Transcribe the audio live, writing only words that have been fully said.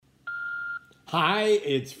Hi,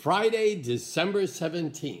 it's Friday, December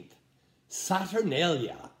 17th,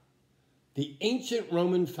 Saturnalia, the ancient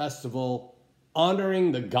Roman festival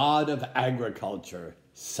honoring the god of agriculture,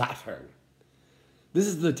 Saturn. This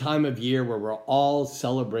is the time of year where we're all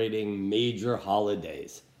celebrating major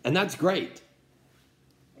holidays, and that's great.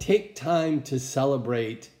 Take time to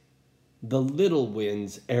celebrate the little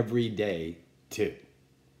wins every day, too.